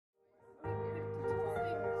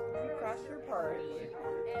party.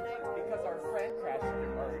 Because our friend crashed the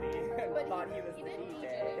party and thought he was the DJ.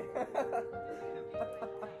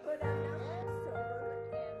 But now I'm sober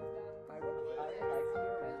and I would like to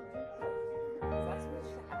hear it. Is that what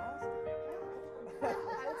you asked? I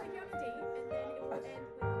will take you on a date and then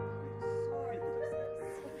it will end with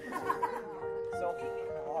So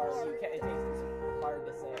hard, it takes hard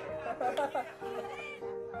to say.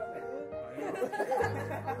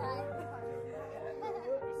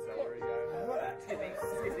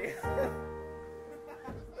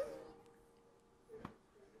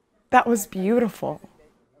 That was beautiful.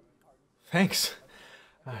 Thanks.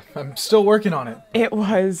 I'm still working on it. It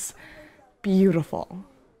was beautiful.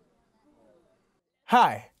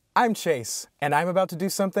 Hi, I'm Chase, and I'm about to do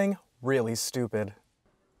something really stupid.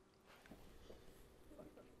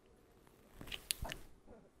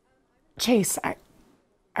 Chase, I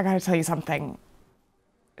gotta tell you something.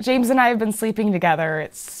 James and I have been sleeping together.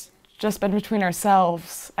 It's just been between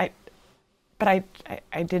ourselves. But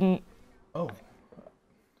I didn't. Oh.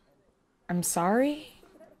 I'm sorry?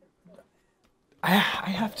 I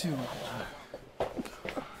have to.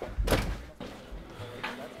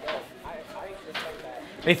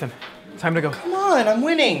 Nathan, time to go. Come on, I'm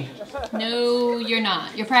winning. No, you're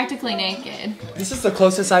not. You're practically naked. This is the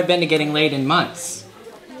closest I've been to getting laid in months.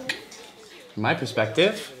 From my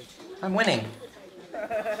perspective, I'm winning.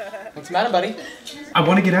 What's the matter, buddy? I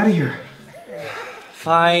want to get out of here.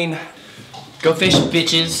 Fine. Go fish,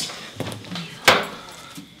 bitches.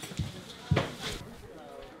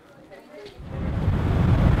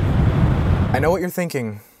 I know what you're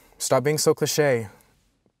thinking. Stop being so cliche.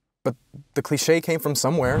 But the cliche came from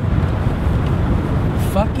somewhere.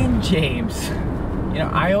 Fucking James. You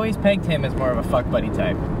know, I always pegged him as more of a fuck buddy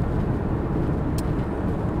type.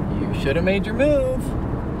 You should have made your move.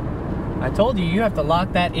 I told you, you have to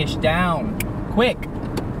lock that ish down. Quick.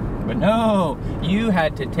 But no, you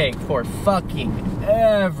had to take for fucking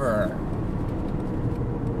ever.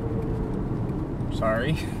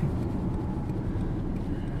 Sorry.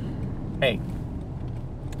 Hey,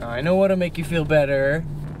 I know what'll make you feel better.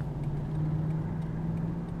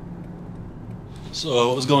 So,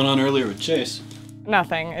 what was going on earlier with Chase?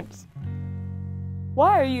 Nothing. It's.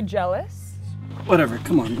 Why are you jealous? Whatever,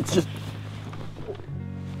 come on, it's just...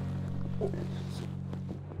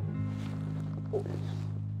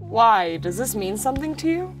 Why? Does this mean something to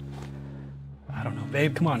you? I don't know,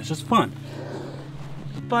 babe, come on, it's just fun.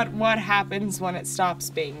 But what happens when it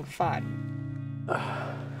stops being fun?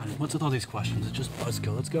 What's with all these questions? It's just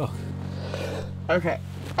buzzkill, let's go. Okay,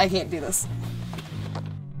 I can't do this.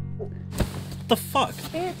 What the fuck?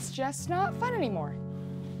 It's just not fun anymore.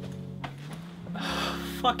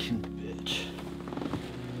 Fucking bitch.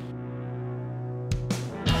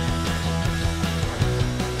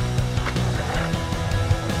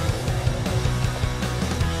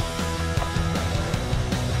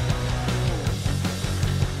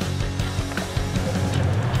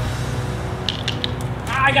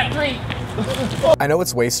 I got 3. I know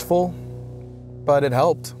it's wasteful, but it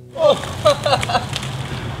helped. I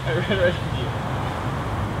read you.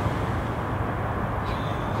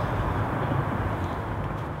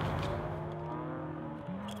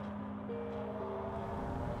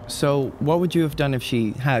 So, what would you have done if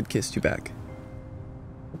she had kissed you back?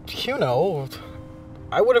 You know,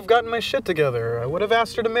 I would have gotten my shit together. I would have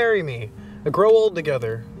asked her to marry me, grow old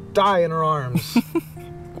together, die in her arms.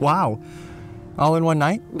 Wow. All in one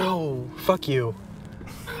night? No, fuck you.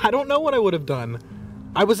 I don't know what I would have done.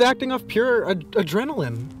 I was acting off pure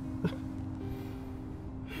adrenaline.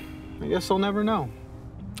 I guess I'll never know.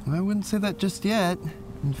 I wouldn't say that just yet.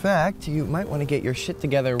 In fact, you might want to get your shit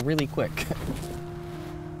together really quick.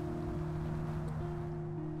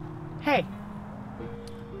 Hey.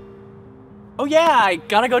 Oh yeah, I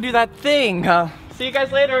gotta go do that thing. See you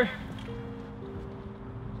guys later.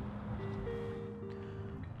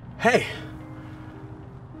 Hey.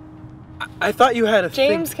 I thought you had a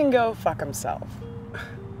James can go fuck himself.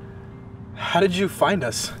 How did you find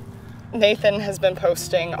us? Nathan has been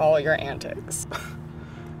posting all your antics.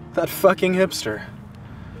 That fucking hipster.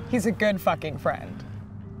 He's a good fucking friend.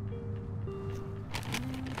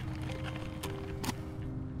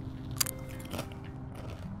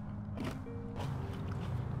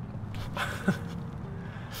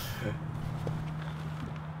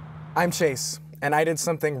 I'm Chase, and I did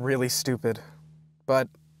something really stupid. But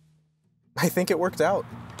I think it worked out.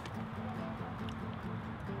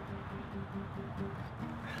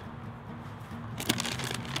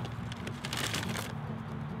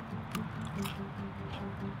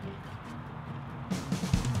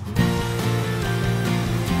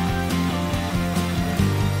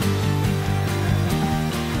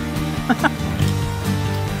 Ha ha!